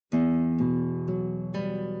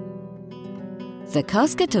The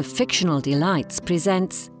Casket of Fictional Delights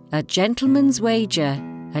presents A Gentleman's Wager,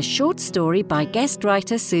 a short story by guest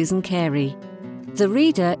writer Susan Carey. The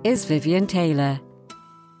reader is Vivian Taylor.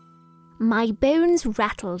 My bones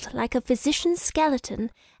rattled like a physician's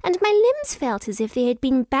skeleton, and my limbs felt as if they had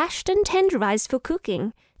been bashed and tenderized for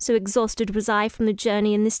cooking, so exhausted was I from the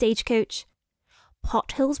journey in the stagecoach.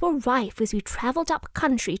 Potholes were rife as we travelled up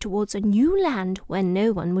country towards a new land where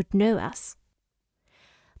no one would know us.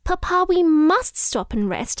 "Papa, we must stop and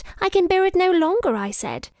rest. I can bear it no longer," I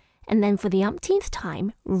said, and then for the umpteenth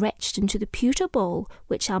time retched into the pewter bowl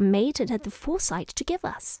which our maid had had the foresight to give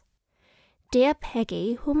us. Dear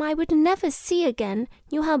Peggy, whom I would never see again,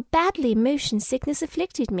 knew how badly motion sickness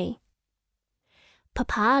afflicted me.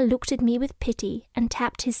 Papa looked at me with pity and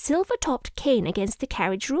tapped his silver-topped cane against the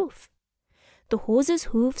carriage roof. The horse's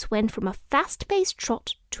hoofs went from a fast-paced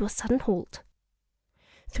trot to a sudden halt.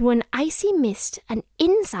 Through an icy mist, an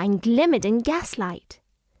inn sign glimmered in gaslight.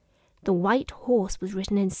 The white horse was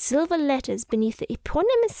written in silver letters beneath the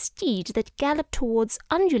eponymous steed that galloped towards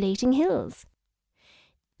undulating hills.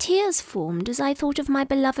 Tears formed as I thought of my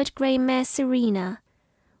beloved grey mare Serena.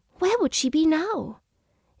 Where would she be now?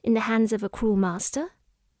 In the hands of a cruel master?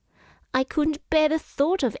 I couldn't bear the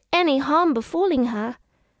thought of any harm befalling her.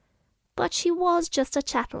 But she was just a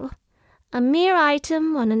chattel, a mere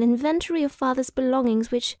item on an inventory of father's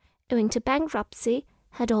belongings which, owing to bankruptcy,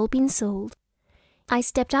 had all been sold. I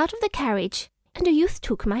stepped out of the carriage, and a youth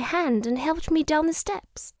took my hand and helped me down the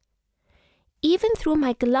steps. Even through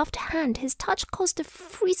my gloved hand his touch caused a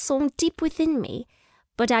frisson deep within me,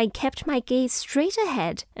 but I kept my gaze straight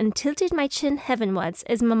ahead and tilted my chin heavenwards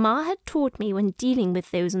as Mamma had taught me when dealing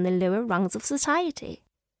with those on the lower rungs of society.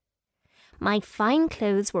 My fine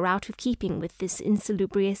clothes were out of keeping with this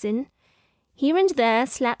insalubrious inn. Here and there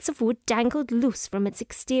slats of wood dangled loose from its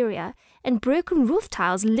exterior, and broken roof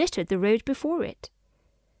tiles littered the road before it.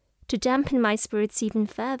 To dampen my spirits even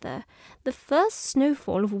further, the first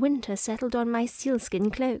snowfall of winter settled on my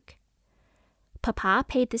sealskin cloak. Papa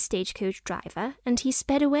paid the stagecoach driver, and he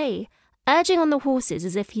sped away, urging on the horses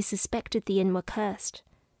as if he suspected the inn were cursed.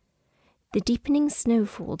 The deepening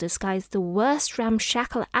snowfall disguised the worst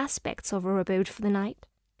ramshackle aspects of our abode for the night.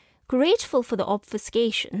 Grateful for the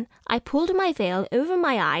obfuscation, I pulled my veil over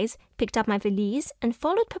my eyes, picked up my valise, and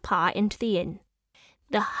followed Papa into the inn.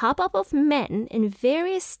 The hubbub of men in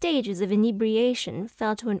various stages of inebriation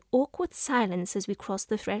fell to an awkward silence as we crossed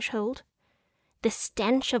the threshold. The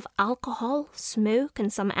stench of alcohol, smoke,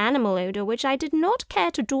 and some animal odour which I did not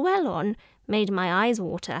care to dwell on made my eyes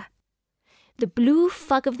water. The blue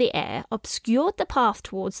fog of the air obscured the path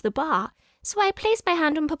towards the bar, so I placed my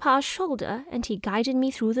hand on Papa's shoulder, and he guided me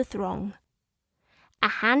through the throng. A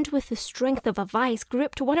hand with the strength of a vice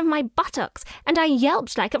gripped one of my buttocks, and I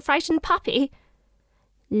yelped like a frightened puppy.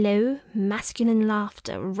 Low, masculine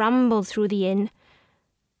laughter rumbled through the inn.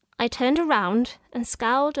 I turned around and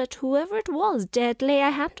scowled at whoever it was dared lay a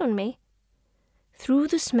hand on me. Through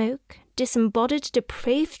the smoke, disembodied,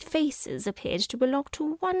 depraved faces appeared to belong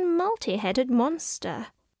to one multi-headed monster.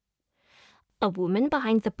 A woman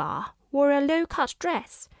behind the bar wore a low-cut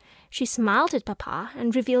dress. She smiled at Papa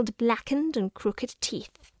and revealed blackened and crooked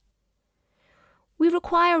teeth. "We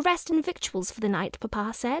require rest and victuals for the night,"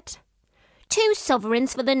 Papa said. 2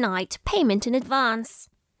 sovereigns for the night, payment in advance."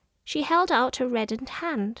 She held out her reddened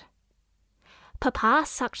hand. Papa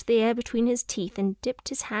sucked the air between his teeth and dipped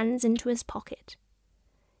his hands into his pocket.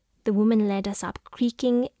 The woman led us up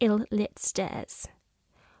creaking, ill-lit stairs.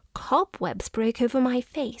 Cobwebs broke over my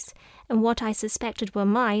face, and what I suspected were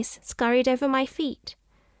mice scurried over my feet.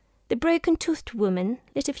 The broken-toothed woman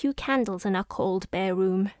lit a few candles in our cold, bare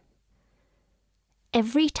room.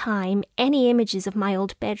 Every time any images of my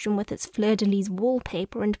old bedroom with its fleur-de-lis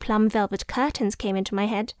wallpaper and plum velvet curtains came into my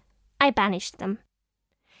head, I banished them.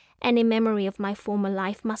 Any memory of my former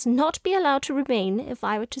life must not be allowed to remain if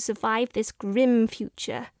I were to survive this grim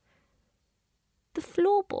future. The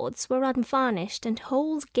floorboards were unvarnished, and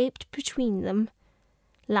holes gaped between them.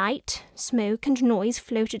 Light, smoke, and noise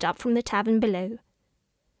floated up from the tavern below.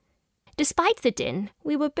 Despite the din,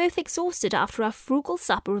 we were both exhausted after our frugal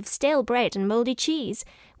supper of stale bread and mouldy cheese.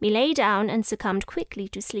 We lay down and succumbed quickly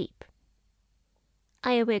to sleep.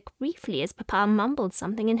 I awoke briefly as Papa mumbled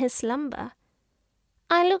something in his slumber.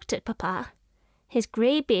 I looked at Papa. His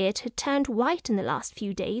grey beard had turned white in the last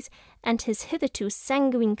few days, and his hitherto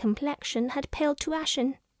sanguine complexion had paled to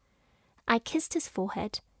ashen. I kissed his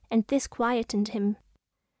forehead, and this quietened him.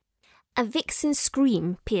 A vixen's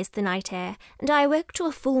scream pierced the night air, and I awoke to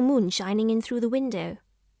a full moon shining in through the window.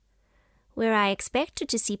 Where I expected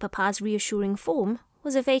to see Papa's reassuring form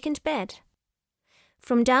was a vacant bed.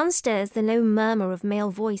 From downstairs the low murmur of male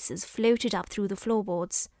voices floated up through the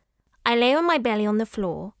floorboards. I lay on my belly on the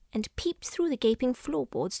floor and peeped through the gaping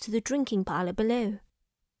floorboards to the drinking parlour below.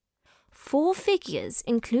 4 figures,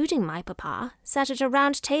 including my papa, sat at a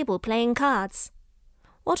round table playing cards.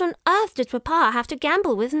 What on earth did papa have to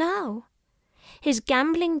gamble with now? His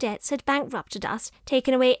gambling debts had bankrupted us,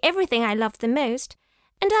 taken away everything I loved the most,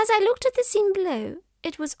 and as I looked at the scene below,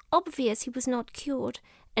 it was obvious he was not cured,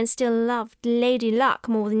 and still loved Lady Luck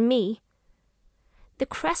more than me. The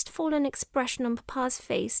crestfallen expression on papa's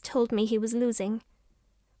face told me he was losing.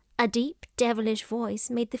 A deep, devilish voice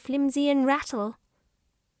made the flimsy inn rattle.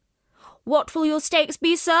 "What will your stakes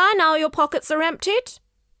be, sir, now your pockets are emptied?"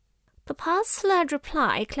 Papa's slurred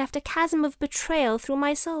reply cleft a chasm of betrayal through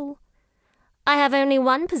my soul. "I have only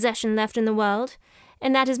one possession left in the world,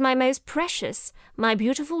 and that is my most precious, my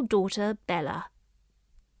beautiful daughter Bella."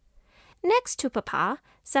 Next to papa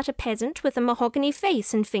sat a peasant with a mahogany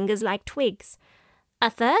face and fingers like twigs.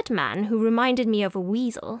 A third man, who reminded me of a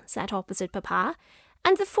weasel, sat opposite papa,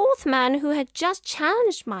 and the fourth man, who had just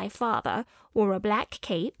challenged my father, wore a black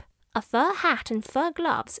cape, a fur hat and fur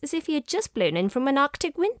gloves, as if he had just blown in from an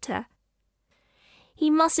Arctic winter. He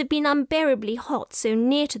must have been unbearably hot, so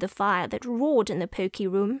near to the fire that roared in the poky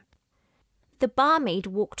room. The barmaid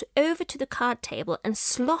walked over to the card table and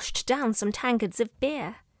sloshed down some tankards of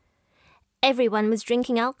beer. Everyone was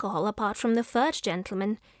drinking alcohol apart from the third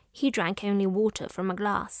gentleman. He drank only water from a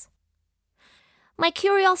glass. My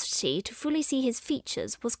curiosity to fully see his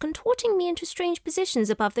features was contorting me into strange positions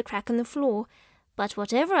above the crack in the floor, but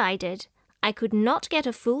whatever I did, I could not get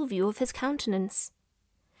a full view of his countenance.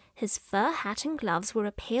 His fur hat and gloves were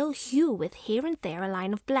a pale hue with here and there a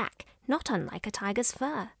line of black, not unlike a tiger's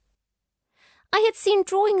fur. I had seen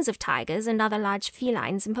drawings of tigers and other large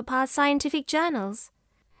felines in papa's scientific journals.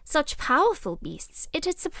 Such powerful beasts, it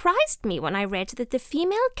had surprised me when I read that the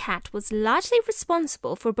female cat was largely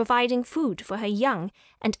responsible for providing food for her young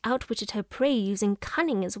and outwitted her prey using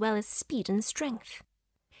cunning as well as speed and strength.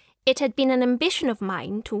 It had been an ambition of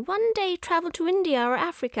mine to one day travel to India or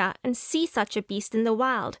Africa and see such a beast in the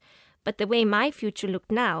wild, but the way my future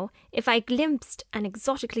looked now, if I glimpsed an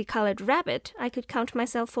exotically coloured rabbit, I could count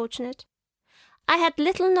myself fortunate. I had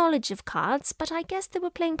little knowledge of cards, but I guessed they were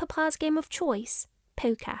playing papa's game of choice.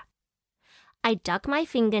 Poker. I dug my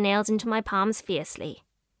fingernails into my palms fiercely.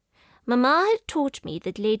 Mamma had taught me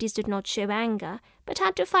that ladies did not show anger, but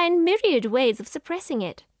had to find myriad ways of suppressing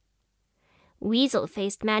it.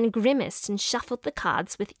 Weasel-faced man grimaced and shuffled the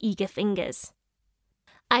cards with eager fingers.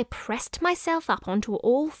 I pressed myself up onto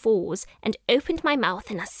all fours and opened my mouth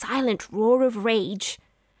in a silent roar of rage.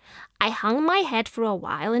 I hung my head for a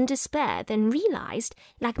while in despair, then realized,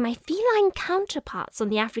 like my feline counterparts on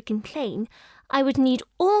the African plain, I would need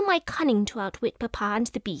all my cunning to outwit papa and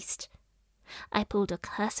the beast. I pulled a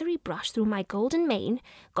cursory brush through my golden mane,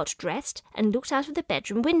 got dressed, and looked out of the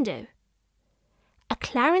bedroom window. A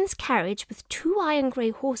Clarence carriage with 2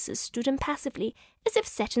 iron-grey horses stood impassively, as if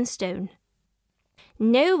set in stone.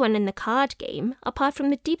 No one in the card game, apart from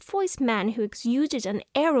the deep-voiced man who exuded an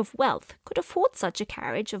air of wealth, could afford such a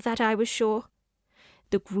carriage, of that I was sure.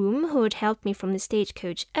 The groom who had helped me from the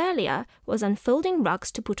stagecoach earlier was unfolding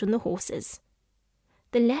rugs to put on the horses.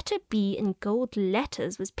 The letter B in gold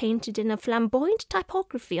letters was painted in a flamboyant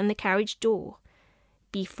typography on the carriage door.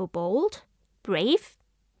 B for bold, brave,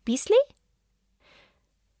 beastly?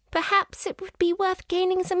 Perhaps it would be worth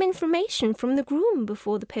gaining some information from the groom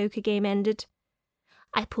before the poker game ended.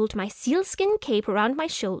 I pulled my sealskin cape around my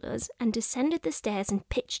shoulders and descended the stairs in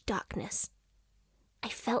pitch darkness. I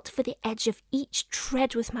felt for the edge of each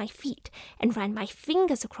tread with my feet and ran my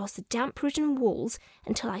fingers across the damp-ridden walls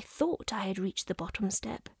until I thought I had reached the bottom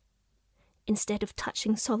step. Instead of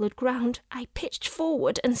touching solid ground, I pitched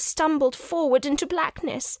forward and stumbled forward into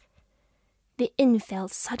blackness. The inn fell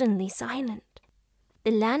suddenly silent.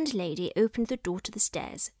 The landlady opened the door to the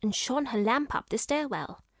stairs and shone her lamp up the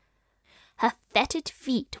stairwell. Her fetid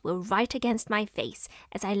feet were right against my face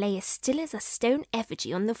as I lay as still as a stone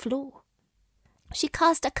effigy on the floor. She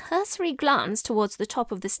cast a cursory glance towards the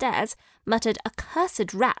top of the stairs, muttered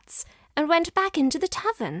accursed rats, and went back into the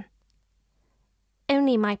tavern.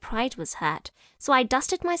 Only my pride was hurt, so I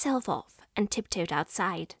dusted myself off and tiptoed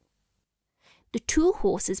outside. The 2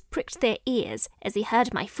 horses pricked their ears as they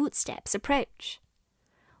heard my footsteps approach.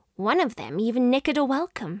 One of them even nickered a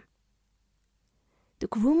welcome. The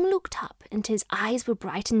groom looked up, and his eyes were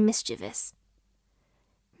bright and mischievous.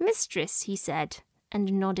 "Mistress," he said,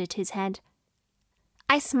 and nodded his head.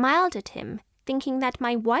 I smiled at him, thinking that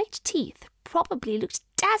my white teeth probably looked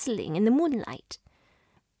dazzling in the moonlight.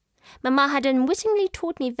 Mamma had unwittingly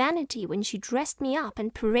taught me vanity when she dressed me up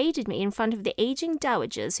and paraded me in front of the aging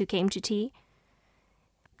dowagers who came to tea.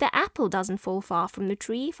 The apple doesn't fall far from the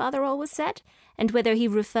tree, Father always said, and whether he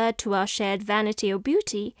referred to our shared vanity or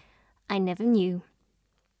beauty, I never knew.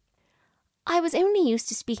 I was only used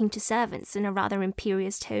to speaking to servants in a rather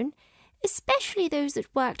imperious tone, especially those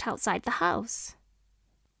that worked outside the house.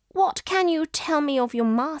 "What can you tell me of your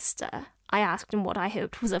master?" I asked in what I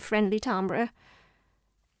hoped was a friendly timbre.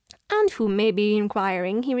 "And who may be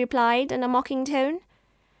inquiring?" he replied in a mocking tone.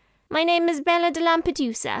 "My name is Bella de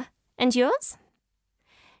Lampedusa. And yours?"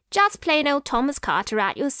 "Just plain old Thomas Carter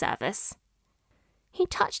at your service." He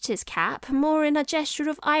touched his cap, more in a gesture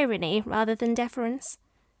of irony rather than deference.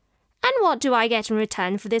 "And what do I get in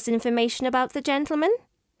return for this information about the gentleman?"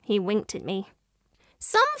 He winked at me.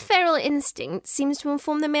 "Some feral instinct seems to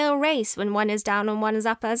inform the male race when one is down on one's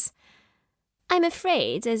uppers. I'm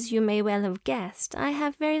afraid, as you may well have guessed, I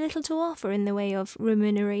have very little to offer in the way of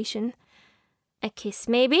remuneration. A kiss,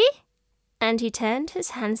 maybe?" And he turned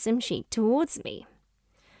his handsome cheek towards me.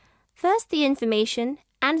 First the information,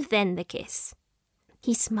 and then the kiss.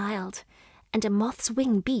 He smiled, and a moth's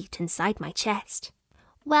wing beat inside my chest.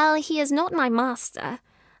 "Well, he is not my master.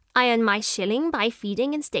 I earn my shilling by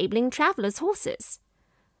feeding and stabling travellers' horses.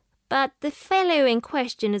 But the fellow in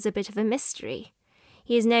question is a bit of a mystery.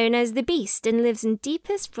 He is known as the Beast and lives in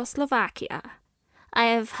deepest Czechoslovakia. I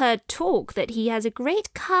have heard talk that he has a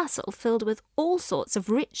great castle filled with all sorts of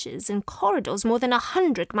riches and corridors more than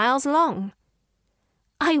 100 miles long."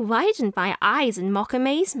 I widened my eyes in mock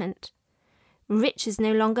amazement. Riches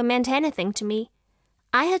no longer meant anything to me.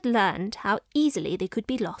 I had learned how easily they could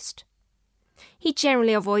be lost. He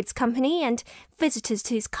generally avoids company, and visitors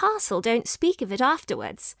to his castle don't speak of it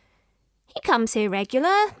afterwards. He comes here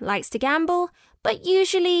regular, likes to gamble, but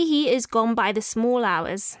usually he is gone by the small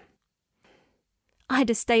hours. I'd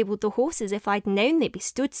have stabled the horses if I'd known they'd be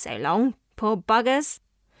stood so long, poor buggers.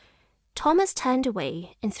 Thomas turned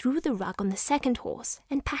away and threw the rug on the second horse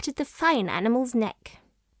and patted the fine animal's neck.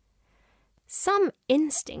 Some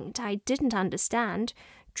instinct I didn't understand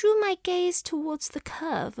drew my gaze towards the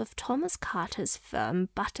curve of Thomas Carter's firm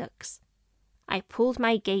buttocks. I pulled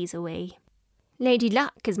my gaze away. Lady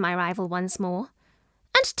Luck is my rival once more.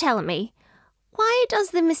 "And tell me, why does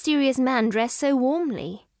the mysterious man dress so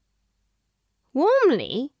warmly?"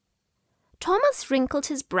 "Warmly?" Thomas wrinkled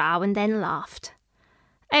his brow and then laughed.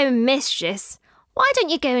 "Oh, mistress, why don't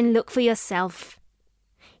you go and look for yourself?"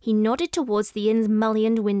 He nodded towards the inn's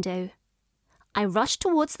mullioned window. I rushed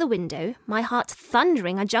towards the window, my heart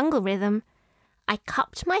thundering a jungle rhythm. I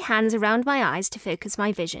cupped my hands around my eyes to focus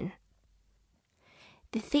my vision.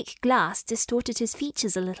 The thick glass distorted his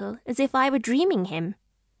features a little, as if I were dreaming him.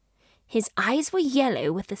 His eyes were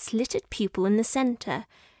yellow with a slitted pupil in the centre,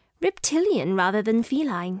 reptilian rather than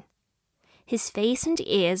feline. His face and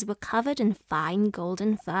ears were covered in fine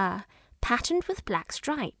golden fur, patterned with black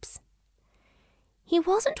stripes. He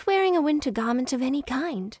wasn't wearing a winter garment of any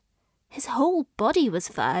kind. His whole body was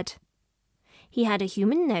furred. He had a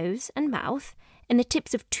human nose and mouth, and the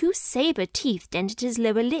tips of 2 sabre teeth dented his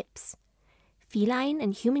lower lips. Feline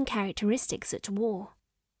and human characteristics at war.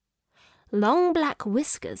 Long black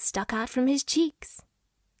whiskers stuck out from his cheeks.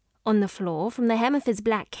 On the floor, from the hem of his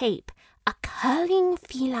black cape, a curling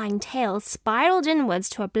feline tail spiraled inwards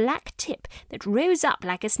to a black tip that rose up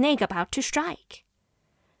like a snake about to strike.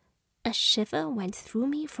 A shiver went through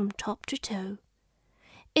me from top to toe.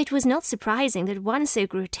 It was not surprising that one so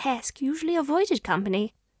grotesque usually avoided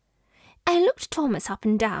company. I looked Thomas up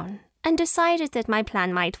and down, and decided that my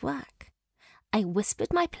plan might work. I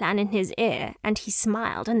whispered my plan in his ear, and he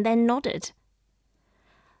smiled and then nodded.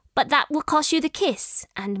 "But that will cost you the kiss,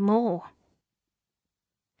 and more."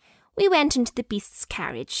 We went into the beast's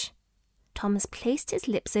carriage. Thomas placed his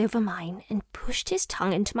lips over mine and pushed his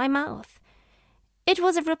tongue into my mouth. It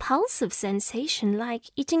was a repulsive sensation, like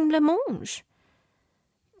eating blancmange.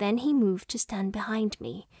 Then he moved to stand behind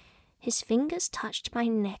me. His fingers touched my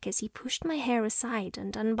neck as he pushed my hair aside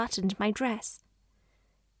and unbuttoned my dress.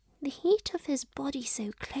 The heat of his body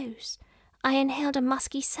so close, I inhaled a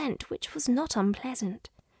musky scent which was not unpleasant.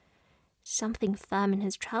 Something firm in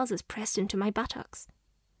his trousers pressed into my buttocks.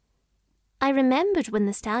 I remembered when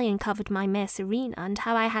the stallion covered my mare Serena and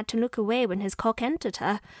how I had to look away when his cock entered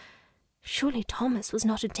her. Surely Thomas was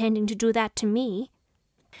not intending to do that to me.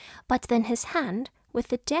 But then his hand, with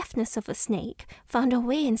the deftness of a snake, found a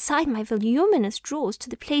way inside my voluminous drawers to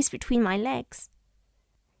the place between my legs.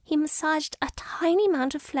 He massaged a tiny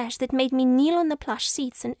amount of flesh that made me kneel on the plush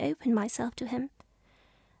seats and open myself to him.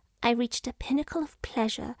 I reached a pinnacle of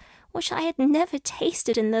pleasure which I had never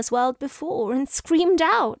tasted in this world before, and screamed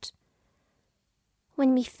out.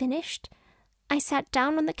 When we finished, I sat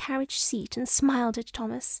down on the carriage seat and smiled at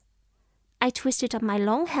Thomas. I twisted up my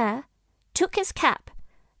long hair, took his cap,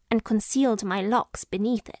 and concealed my locks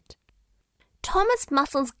beneath it. Thomas'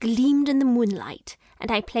 muscles gleamed in the moonlight, and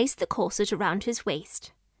I placed the corset around his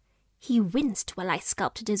waist. He winced while I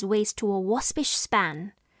sculpted his waist to a waspish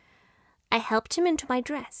span. I helped him into my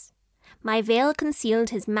dress. My veil concealed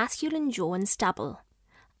his masculine jaw and stubble.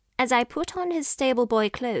 As I put on his stable boy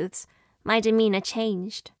clothes, my demeanour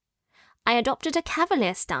changed. I adopted a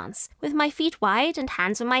cavalier stance, with my feet wide and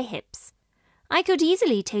hands on my hips. I could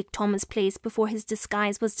easily take Thomas' place before his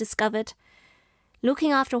disguise was discovered.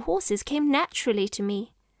 Looking after horses came naturally to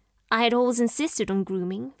me. I had always insisted on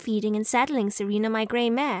grooming, feeding and saddling Serena, my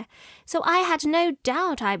grey mare, so I had no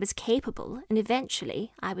doubt I was capable, and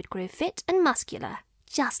eventually I would grow fit and muscular,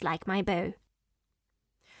 just like my beau.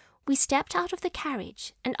 We stepped out of the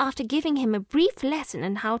carriage, and after giving him a brief lesson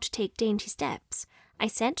on how to take dainty steps, I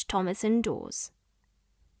sent Thomas indoors.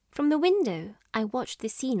 From the window, I watched the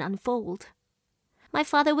scene unfold. My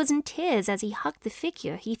father was in tears as he hugged the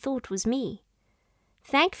figure he thought was me.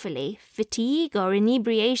 Thankfully, fatigue or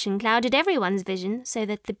inebriation clouded everyone's vision so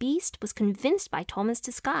that the beast was convinced by Thomas'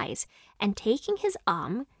 disguise, and taking his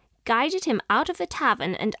arm, guided him out of the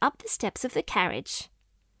tavern and up the steps of the carriage.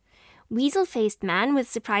 Weasel-faced man with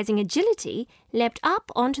surprising agility leapt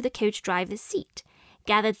up onto the coach driver's seat,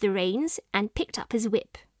 gathered the reins, and picked up his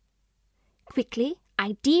whip. Quickly,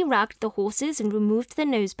 I derugged the horses and removed their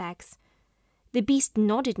nosebags. The beast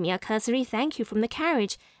nodded me a cursory thank you from the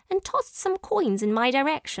carriage and tossed some coins in my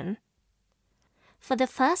direction. For the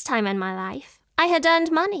first time in my life, I had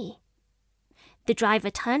earned money. The driver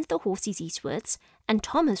turned the horses eastwards, and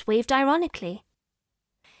Thomas waved ironically.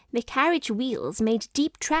 The carriage wheels made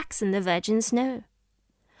deep tracks in the virgin snow.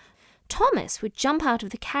 Thomas would jump out of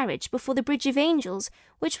the carriage before the Bridge of Angels,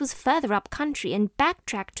 which was further up country, and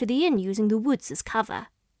backtrack to the inn using the woods as cover.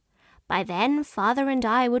 By then, Father and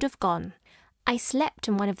I would have gone. I slept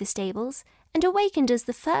in one of the stables, and awakened as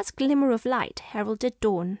the first glimmer of light heralded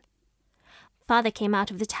dawn. Father came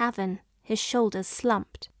out of the tavern, his shoulders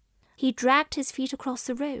slumped. He dragged his feet across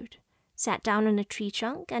the road, sat down on a tree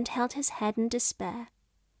trunk, and held his head in despair.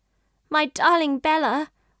 "My darling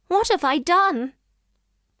Bella, what have I done?"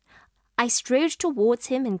 I strode towards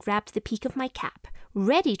him and grabbed the peak of my cap,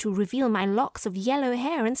 ready to reveal my locks of yellow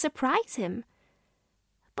hair and surprise him.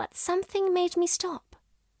 But something made me stop.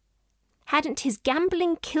 Hadn't his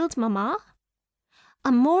gambling killed Mamma?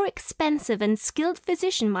 A more expensive and skilled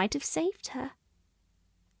physician might have saved her.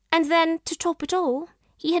 And then, to top it all,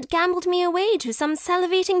 he had gambled me away to some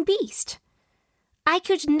salivating beast. I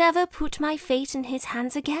could never put my fate in his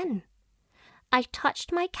hands again. I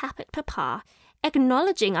touched my cap at Papa,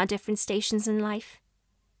 acknowledging our different stations in life.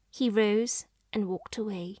 He rose and walked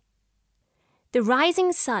away. The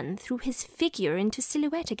rising sun threw his figure into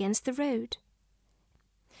silhouette against the road.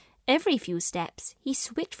 Every few steps, he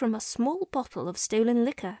swigged from a small bottle of stolen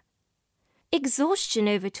liquor. Exhaustion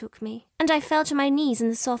overtook me, and I fell to my knees in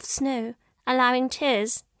the soft snow, allowing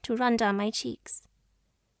tears to run down my cheeks.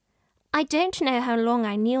 I don't know how long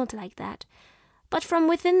I kneeled like that, but from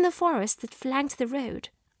within the forest that flanked the road,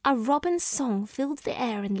 a robin's song filled the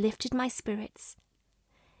air and lifted my spirits.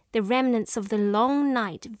 The remnants of the long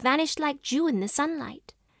night vanished like dew in the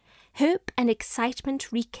sunlight. Hope and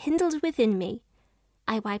excitement rekindled within me.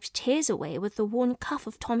 I wiped tears away with the worn cuff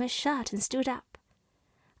of Thomas' shirt and stood up.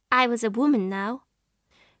 I was a woman now.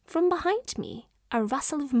 From behind me, a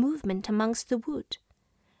rustle of movement amongst the wood.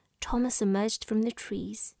 Thomas emerged from the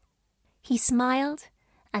trees. He smiled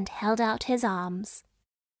and held out his arms.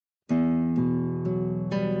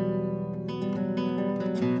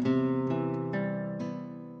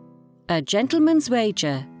 A Gentleman's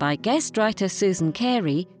Wager by guest writer Susan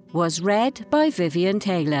Carey was read by Vivian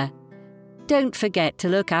Taylor. Don't forget to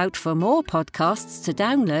look out for more podcasts to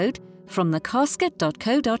download from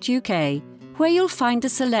thecasket.co.uk, where you'll find a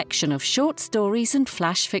selection of short stories and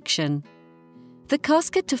flash fiction. The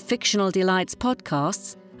Casket to Fictional Delights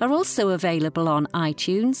podcasts are also available on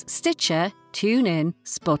iTunes, Stitcher, TuneIn,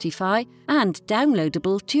 Spotify, and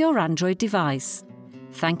downloadable to your Android device.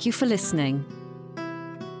 Thank you for listening.